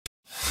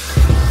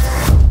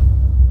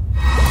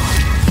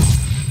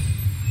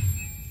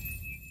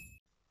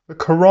The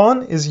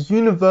Quran is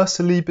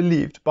universally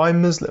believed by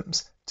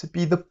Muslims to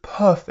be the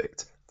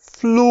perfect,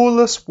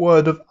 flawless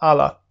word of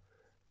Allah.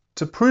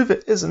 To prove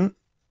it isn't,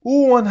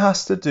 all one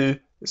has to do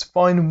is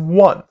find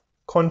one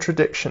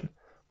contradiction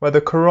where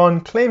the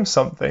Quran claims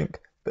something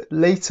but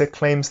later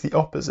claims the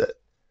opposite.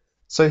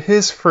 So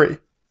here's 3.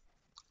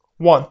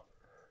 1.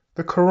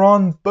 The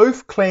Quran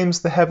both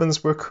claims the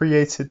heavens were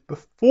created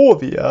before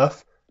the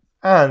earth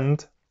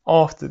and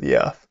after the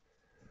earth.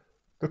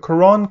 The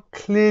Quran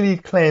clearly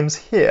claims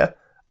here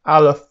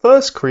Allah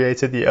first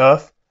created the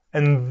earth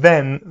and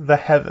then the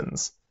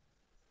heavens.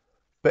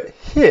 But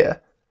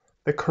here,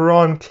 the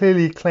Quran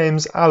clearly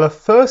claims Allah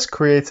first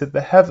created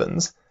the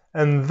heavens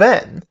and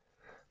then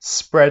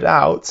spread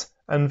out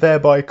and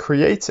thereby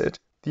created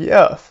the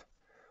earth.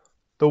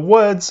 The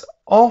words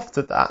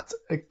after that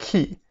are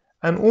key,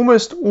 and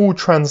almost all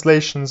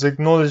translations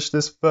acknowledge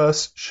this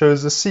verse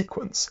shows a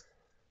sequence.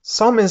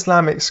 Some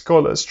Islamic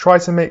scholars try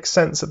to make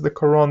sense of the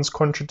Quran's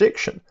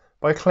contradiction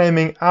by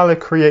claiming Allah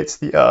creates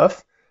the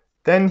earth,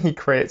 then he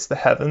creates the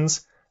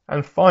heavens,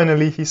 and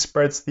finally he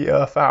spreads the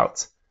earth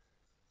out.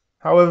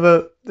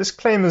 However, this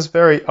claim is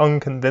very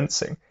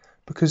unconvincing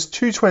because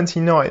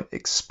 229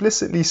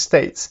 explicitly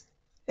states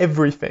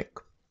everything,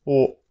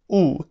 or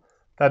all,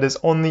 that is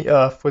on the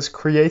earth was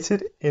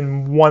created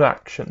in one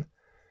action,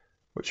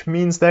 which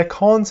means there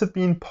can't have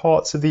been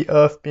parts of the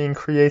earth being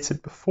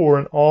created before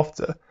and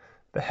after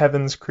the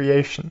heavens'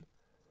 creation.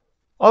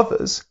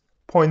 Others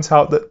point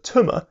out that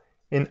Tuma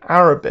in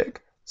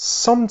Arabic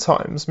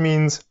sometimes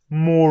means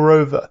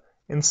moreover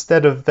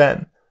instead of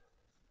then.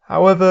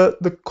 However,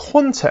 the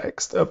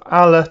context of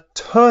Allah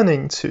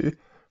turning to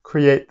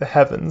create the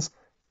heavens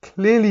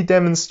clearly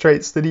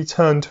demonstrates that he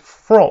turned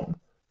from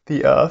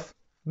the earth,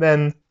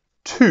 then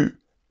to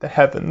the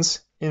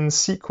heavens in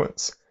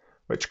sequence,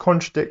 which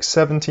contradicts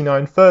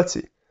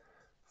 79:30.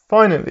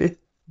 Finally,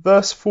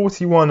 verse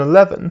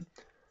 41:11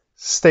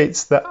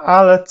 states that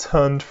Allah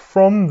turned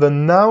from the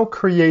now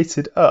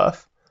created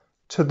earth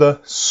to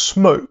the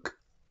smoke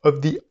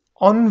of the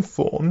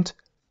unformed,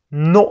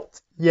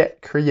 not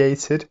yet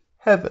created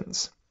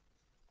heavens.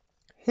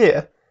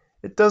 Here,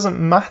 it doesn't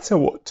matter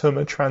what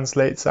Tuma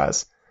translates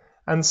as,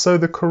 and so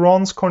the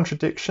Quran's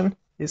contradiction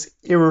is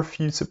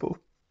irrefutable.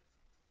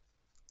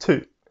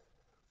 2.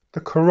 The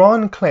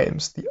Quran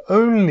claims the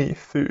only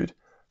food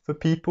for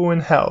people in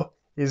hell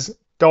is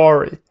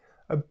dari,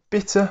 a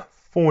bitter,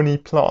 thorny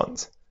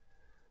plant.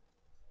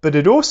 But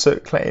it also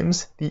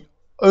claims the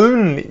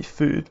only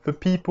food for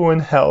people in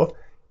hell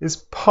is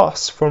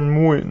pus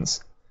from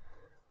wounds.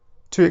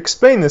 To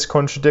explain this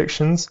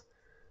contradiction,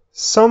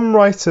 some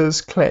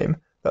writers claim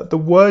that the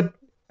word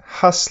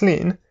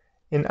haslin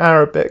in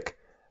Arabic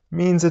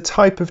means a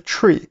type of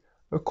tree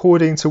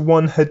according to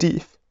one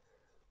hadith,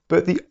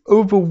 but the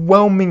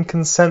overwhelming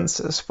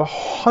consensus for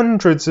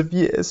hundreds of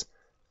years,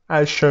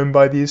 as shown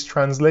by these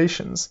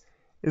translations,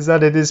 is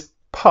that it is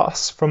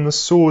pus from the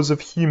sores of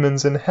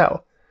humans in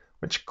hell,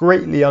 which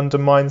greatly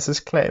undermines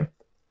this claim.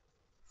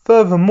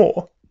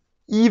 Furthermore,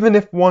 even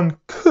if one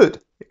could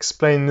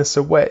explain this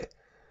away,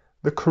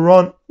 the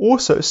Quran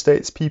also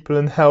states people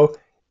in hell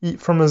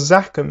eat from a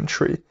zakum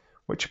tree,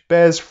 which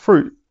bears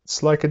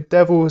fruits like a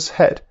devil's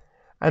head,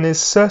 and is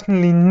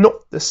certainly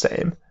not the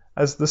same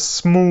as the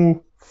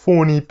small,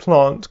 thorny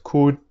plant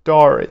called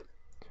dari.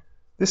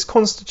 This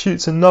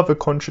constitutes another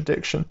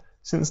contradiction,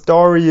 since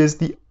dari is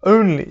the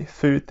only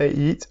food they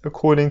eat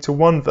according to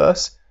one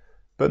verse,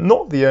 but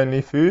not the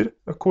only food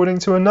according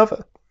to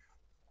another.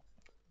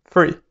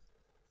 3.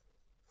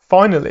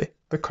 Finally,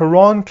 the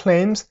Quran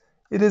claims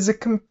it is a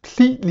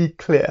completely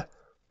clear,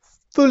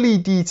 fully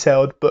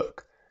detailed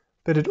book,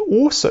 but it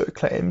also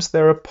claims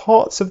there are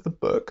parts of the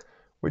book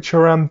which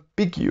are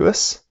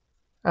ambiguous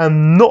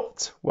and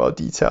not well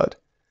detailed.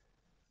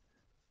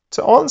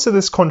 To answer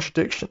this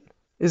contradiction,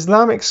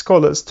 Islamic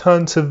scholars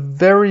turn to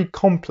very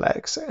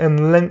complex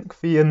and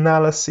lengthy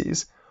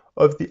analyses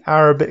of the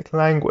Arabic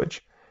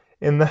language.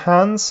 In the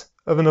hands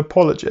of an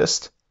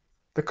apologist,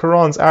 the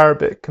Quran's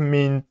Arabic can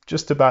mean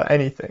just about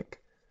anything.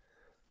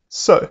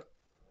 So,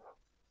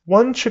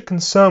 one should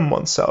concern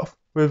oneself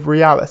with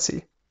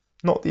reality,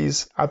 not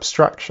these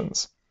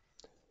abstractions.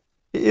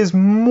 It is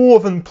more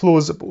than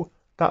plausible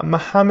that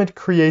Muhammad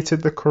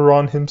created the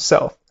Quran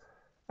himself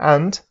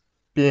and,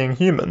 being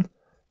human,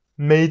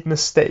 made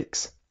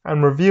mistakes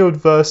and revealed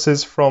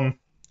verses from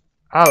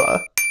Allah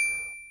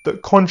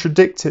that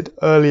contradicted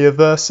earlier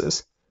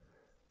verses.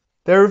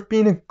 There have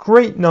been a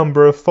great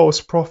number of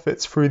false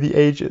prophets through the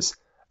ages,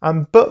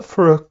 and but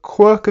for a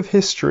quirk of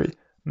history,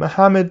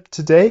 Muhammad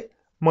today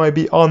might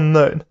be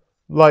unknown,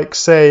 like,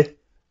 say,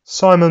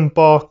 Simon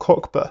Bar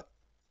Kokhba.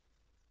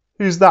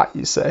 Who's that,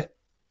 you say?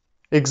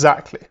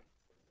 Exactly.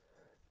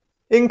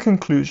 In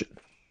conclusion,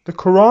 the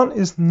Quran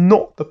is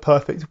not the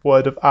perfect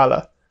word of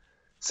Allah,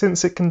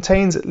 since it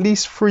contains at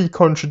least 3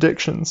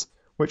 contradictions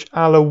which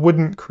Allah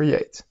wouldn't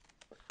create.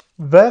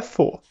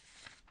 Therefore,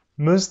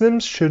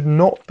 Muslims should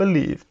not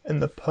believe in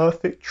the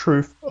perfect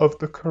truth of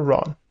the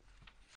Quran.